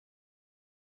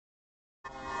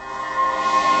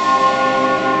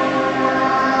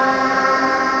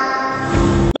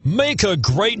Make a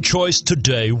great choice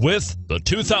today with the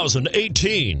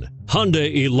 2018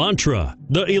 Hyundai Elantra.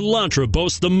 The Elantra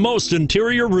boasts the most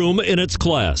interior room in its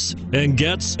class and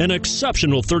gets an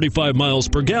exceptional 35 miles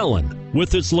per gallon.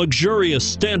 With its luxurious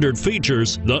standard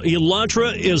features, the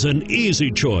Elantra is an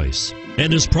easy choice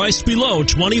and is priced below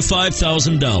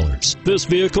 $25,000. This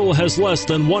vehicle has less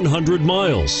than 100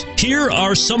 miles. Here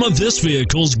are some of this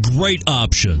vehicle's great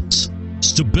options: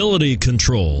 stability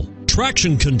control,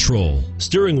 traction control,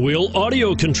 steering wheel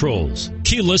audio controls,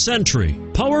 keyless entry,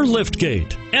 power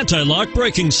liftgate, anti-lock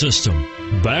braking system,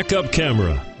 backup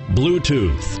camera,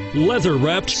 Bluetooth,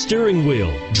 leather-wrapped steering wheel,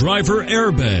 driver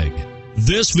airbag.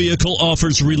 This vehicle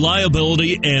offers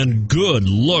reliability and good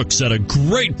looks at a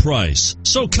great price.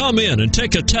 So come in and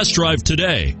take a test drive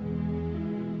today.